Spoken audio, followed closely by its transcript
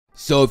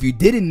So if you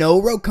didn't know,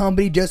 ROCO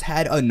Company just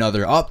had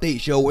another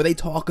update show where they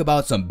talk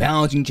about some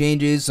balancing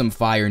changes, some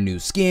fire new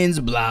skins,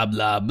 blah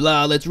blah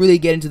blah. Let's really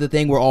get into the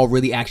thing we're all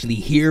really actually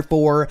here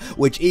for,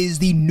 which is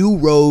the new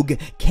rogue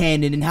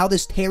cannon and how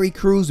this Terry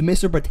Crews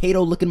Mr.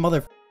 Potato looking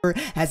motherfucker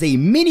has a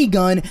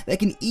minigun that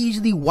can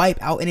easily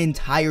wipe out an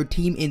entire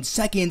team in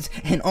seconds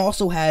and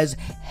also has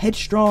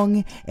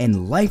headstrong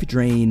and life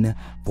drain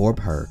for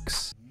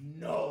perks.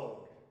 No.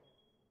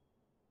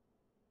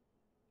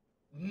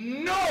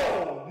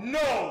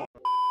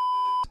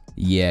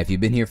 Yeah, if you've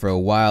been here for a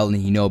while and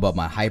you know about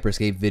my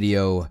Hyperscape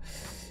video,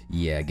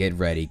 yeah, get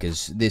ready,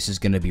 because this is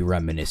going to be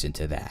reminiscent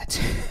to that.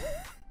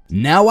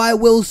 Now I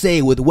will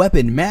say, with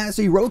Weapon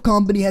Mastery, ROCO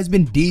Company has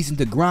been decent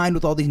to grind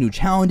with all these new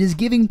challenges,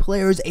 giving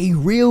players a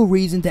real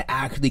reason to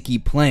actually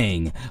keep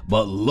playing.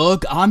 But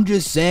look, I'm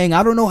just saying,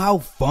 I don't know how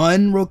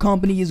fun ROCO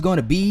Company is going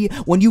to be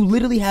when you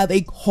literally have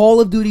a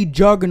Call of Duty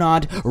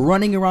juggernaut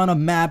running around a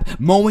map,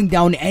 mowing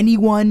down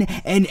anyone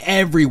and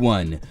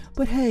everyone.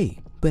 But hey,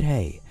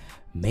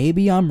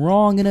 maybe I'm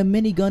wrong and a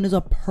minigun is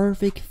a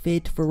perfect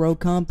fit for ROCO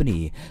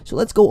Company. So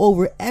let's go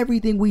over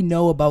everything we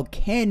know about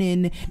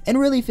Cannon and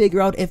really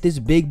figure out if this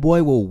big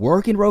boy will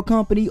work in ROCO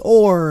Company,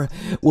 or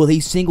will he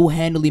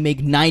single-handedly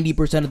make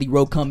 90% of the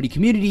ROCO Company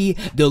community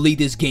delete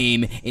this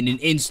game in an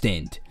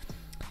instant.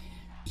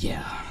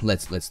 Yeah,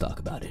 let's talk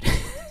about it.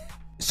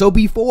 So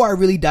before I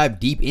really dive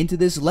deep into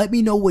this, let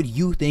me know what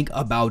you think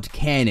about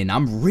Cannon.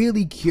 I'm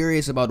really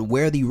curious about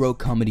where the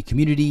ROCO Company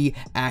community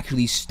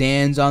actually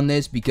stands on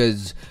this,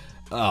 because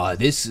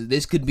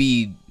this could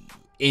be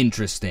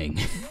interesting.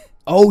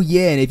 Oh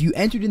yeah, and if you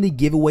entered in the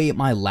giveaway at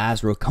my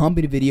last ROCO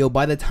Company video,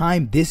 by the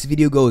time this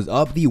video goes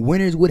up, the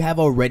winners would have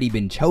already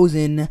been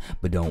chosen.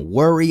 But don't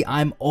worry,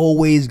 I'm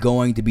always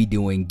going to be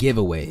doing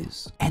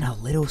giveaways. And a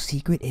little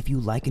secret, if you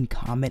like and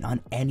comment on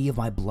any of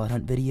my Blood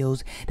Hunt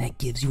videos, that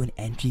gives you an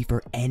entry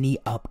for any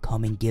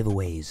upcoming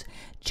giveaways.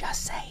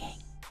 Just saying.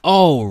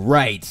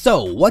 Alright,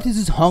 so what does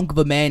this hunk of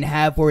a man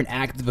have for an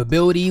active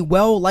ability?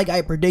 Well, like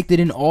I predicted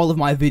in all of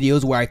my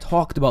videos where I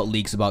talked about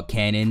leaks about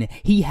Cannon,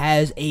 he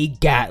has a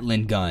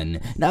Gatling gun.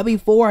 Now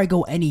before I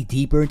go any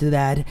deeper into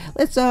that,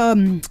 let's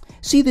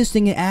see this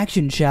thing in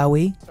action, shall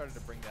we? Started to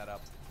bring that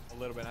up a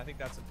little bit. I think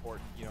that's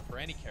important, you know, for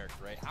any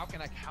character, right? How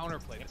can I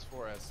counterplay this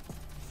for us?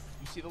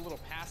 You see the little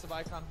passive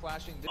icon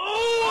flashing?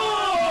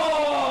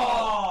 Oh!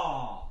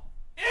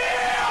 Ew!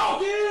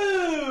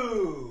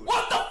 Dude!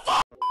 What the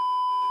fuck?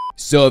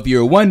 So if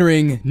you're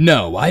wondering,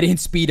 no, I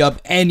didn't speed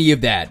up any of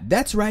that.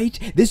 That's right,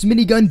 this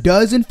minigun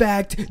does in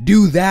fact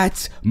do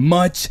that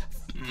much.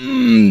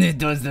 It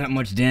does that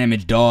much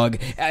damage, dog.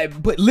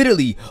 But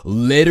literally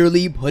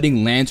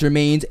putting Lancer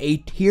mains a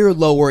tier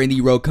lower in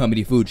the ROCO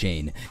Company food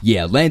chain.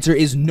 Yeah, Lancer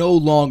is no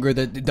longer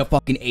the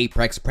fucking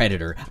Apex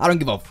Predator. I don't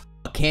give a f.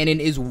 Cannon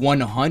is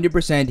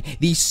 100%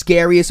 the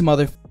scariest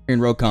motherfucker in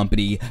ROCO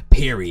Company,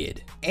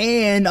 period.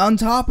 And on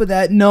top of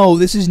that, no,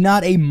 this is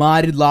not a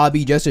modded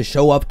lobby just to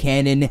show off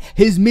Cannon.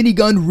 His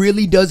minigun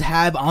really does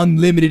have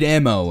unlimited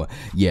ammo.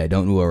 Yeah,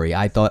 don't worry,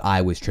 I thought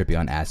I was tripping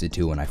on acid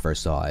too when I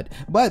first saw it.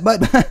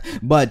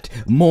 But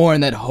more on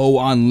that whole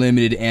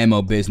unlimited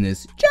ammo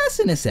business just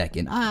in a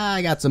second.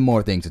 I got some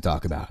more things to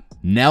talk about.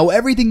 Now,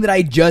 everything that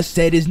I just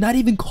said is not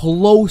even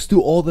close to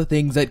all the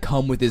things that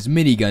come with this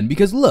minigun,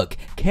 because look,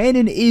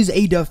 Cannon is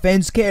a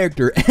defense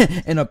character,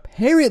 and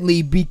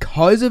apparently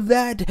because of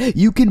that,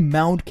 you can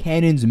mount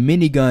Cannon's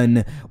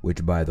minigun,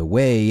 which by the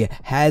way,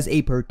 has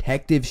a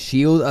protective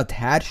shield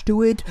attached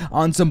to it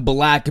on some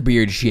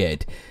Blackbeard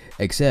shit,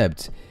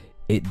 except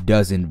it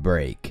doesn't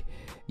break.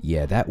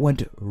 Yeah, that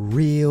went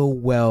real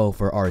well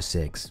for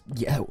R6.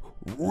 Yeah,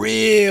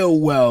 real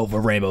well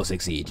for Rainbow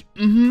Six Siege.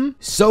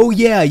 So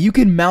yeah, you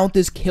can mount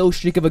this kill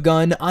streak of a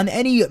gun on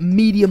any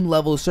medium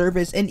level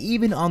surface and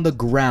even on the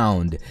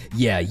ground.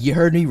 Yeah, you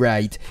heard me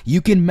right.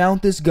 You can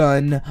mount this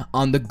gun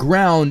on the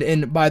ground,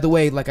 and by the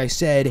way, like I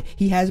said,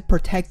 he has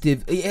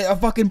a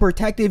fucking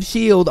protective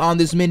shield on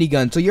this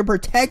minigun, so you're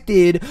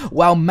protected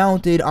while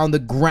mounted on the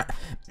ground.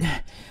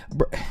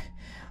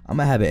 I'm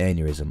gonna have an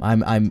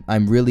aneurysm.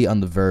 I'm really on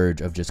the verge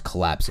of just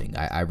collapsing.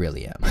 I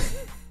really am.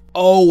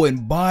 Oh,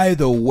 and by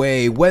the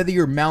way, whether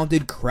you're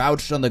mounted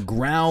crouched on the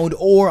ground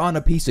or on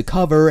a piece of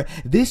cover,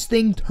 this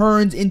thing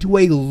turns into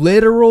a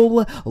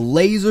literal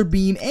laser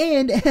beam,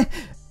 and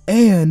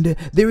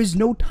there is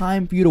no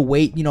time for you to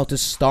wait, you know, to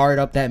start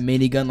up that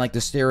minigun like the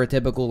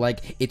stereotypical,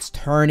 like, it's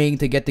turning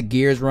to get the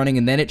gears running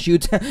and then it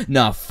shoots.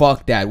 Nah,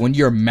 fuck that. When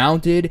you're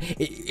mounted,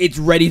 it's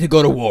ready to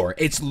go to war.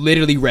 It's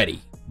literally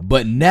ready.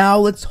 But now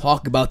let's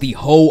talk about the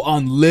whole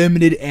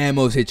unlimited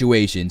ammo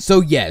situation.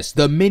 So yes,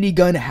 the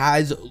minigun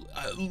has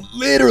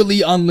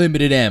literally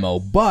unlimited ammo,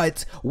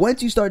 but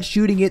once you start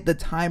shooting it, the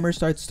timer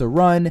starts to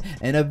run,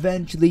 and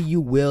eventually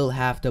you will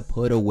have to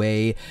put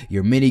away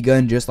your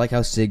minigun, just like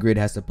how Sigrid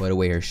has to put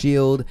away her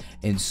shield,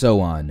 and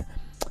so on.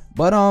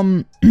 But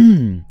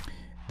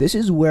the this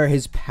is where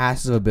his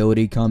passive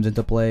ability comes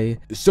into play.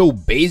 So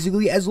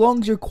basically, as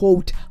long as you're,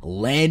 quote,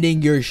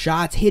 landing your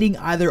shots, hitting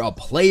either a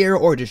player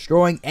or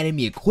destroying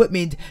enemy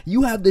equipment,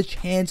 you have the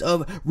chance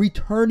of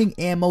returning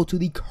ammo to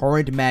the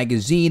current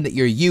magazine that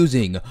you're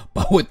using.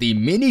 But with the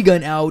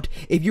minigun out,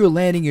 if you're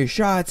landing your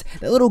shots,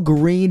 that little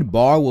green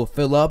bar will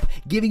fill up,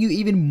 giving you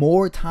even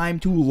more time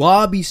to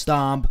lobby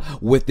stomp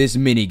with this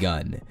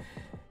minigun.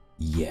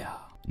 Yeah.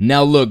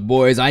 Now look,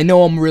 boys, I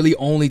know I'm really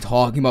only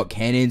talking about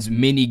Cannon's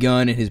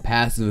minigun and his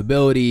passive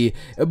ability,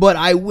 but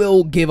I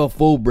will give a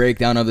full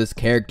breakdown of this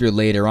character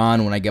later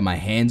on when I get my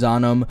hands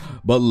on him.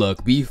 But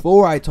look,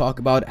 before I talk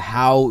about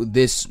how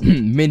this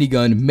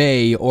minigun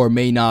may or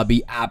may not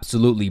be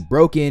absolutely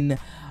broken,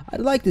 I'd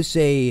like to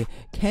say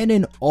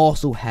Cannon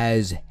also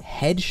has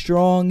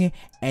Headstrong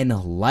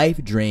and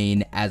Life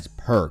Drain as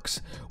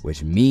perks,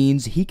 which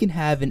means he can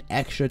have an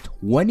extra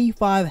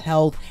 25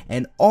 health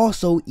and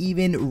also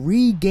even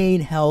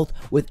regain health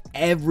with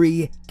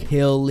every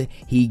kill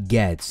he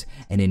gets.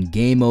 And in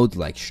game modes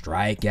like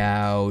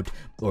Strikeout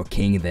or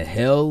King of the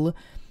Hill,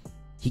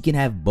 he can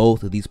have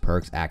both of these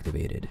perks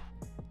activated.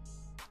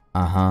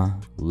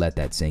 Let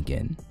that sink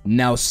in.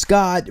 Now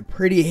Scott,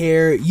 Pretty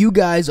Hair, you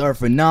guys are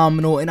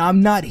phenomenal, and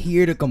I'm not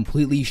here to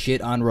completely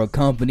shit on ROCO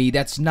Company.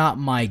 That's not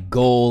my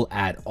goal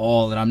at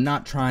all, and I'm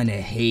not trying to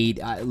hate.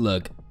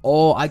 Look,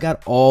 I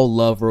got all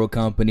love for ROCO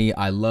Company.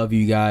 I love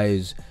you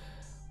guys.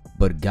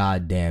 But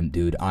goddamn,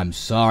 dude, I'm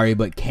sorry,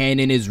 but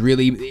Cannon is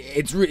really,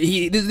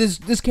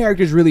 this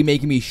character is really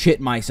making me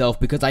shit myself,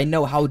 because I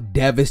know how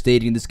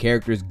devastating this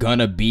character is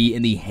gonna be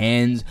in the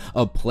hands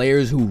of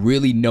players who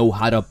really know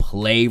how to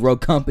play ROCO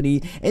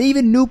Company, and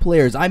even new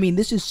players. I mean,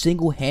 this is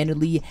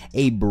single-handedly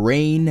a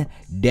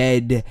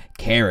brain-dead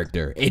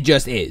character. It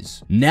just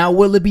is. Now,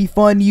 will it be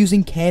fun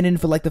using Cannon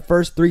for like the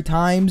first 3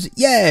 times?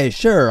 Yeah,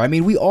 sure. I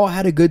mean, we all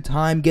had a good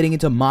time getting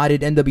into modded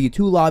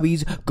NW2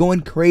 lobbies,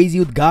 going crazy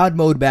with God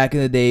mode back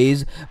in the days.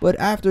 But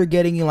after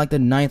getting in like the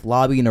 9th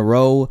lobby in a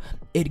row,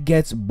 it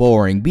gets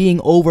boring. Being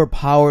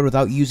overpowered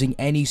without using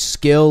any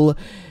skill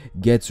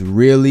gets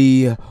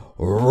really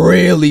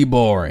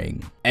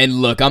boring.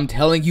 And look, I'm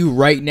telling you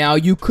right now,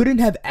 you couldn't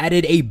have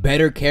added a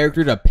better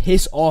character to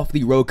piss off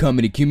the ROCO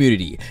Company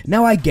community.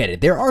 Now I get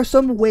it, there are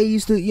some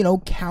ways to, you know,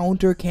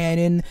 counter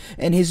Cannon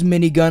and his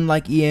minigun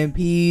like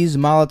EMPs,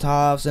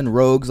 Molotovs, and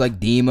rogues like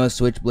Dima,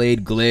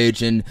 Switchblade,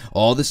 Glitch, and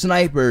all the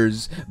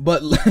snipers.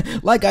 But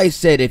like I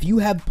said, if you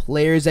have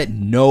players that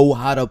know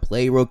how to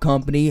play ROCO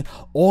Company,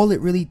 all it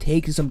really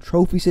takes is some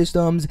trophy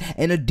systems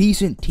and a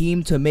decent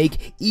team to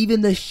make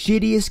even the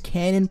shittiest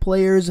Cannon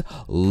players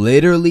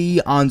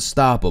literally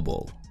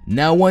unstoppable.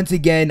 Now once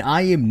again,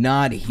 I am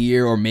not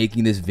here or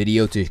making this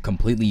video to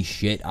completely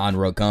shit on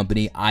ROCO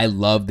Company. I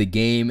love the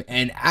game,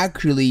 and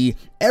actually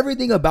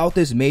everything about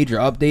this major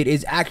update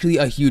is actually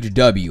a huge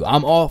W.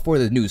 I'm all for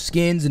the new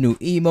skins, the new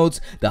emotes,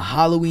 the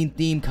Halloween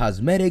themed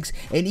cosmetics,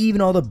 and even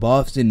all the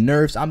buffs and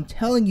nerfs. I'm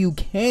telling you,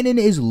 Cannon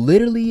is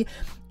literally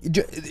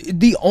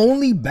the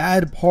only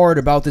bad part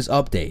about this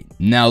update.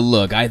 Now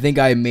look, I think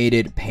I made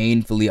it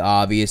painfully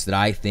obvious that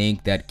I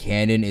think that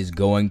Cannon is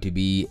going to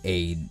be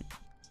a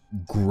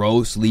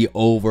grossly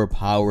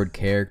overpowered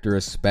character,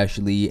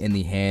 especially in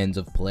the hands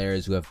of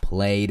players who have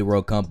played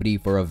ROCO Company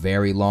for a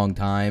very long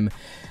time.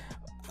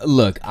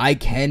 Look, I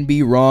can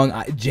be wrong.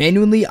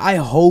 Genuinely, I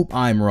hope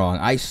I'm wrong.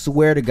 I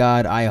swear to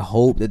God, I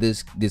hope that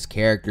this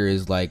character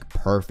is like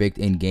perfect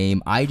in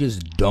game. I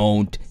just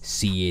don't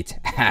see it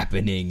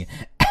happening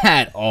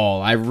at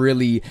all. I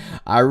really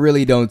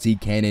don't see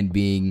Cannon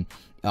being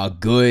a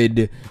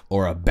good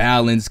or a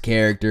balanced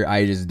character.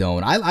 I just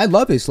don't. I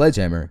love his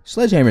sledgehammer.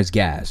 Sledgehammer's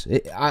gas.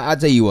 I'll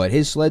tell you what,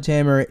 his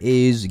sledgehammer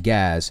is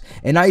gas.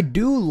 And I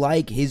do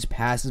like his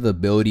passive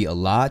ability a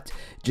lot,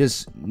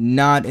 just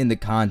not in the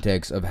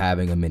context of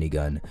having a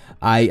minigun.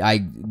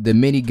 The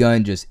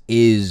minigun just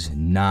is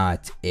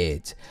not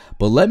it.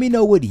 But let me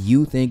know what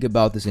you think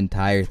about this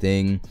entire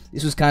thing.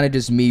 This was kind of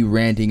just me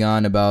ranting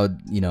on about,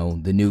 you know,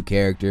 the new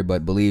character,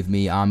 but believe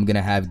me, I'm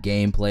gonna have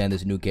gameplay on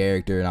this new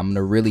character, and I'm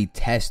gonna really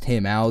test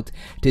him out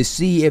to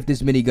see if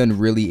this minigun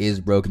really is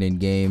broken in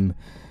game,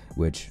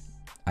 which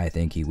I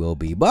think he will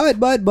be. But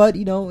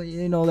you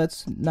know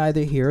that's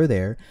neither here or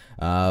there.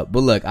 But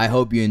look, I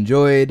hope you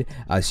enjoyed.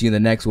 I'll see you in the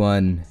next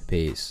one.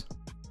 Peace.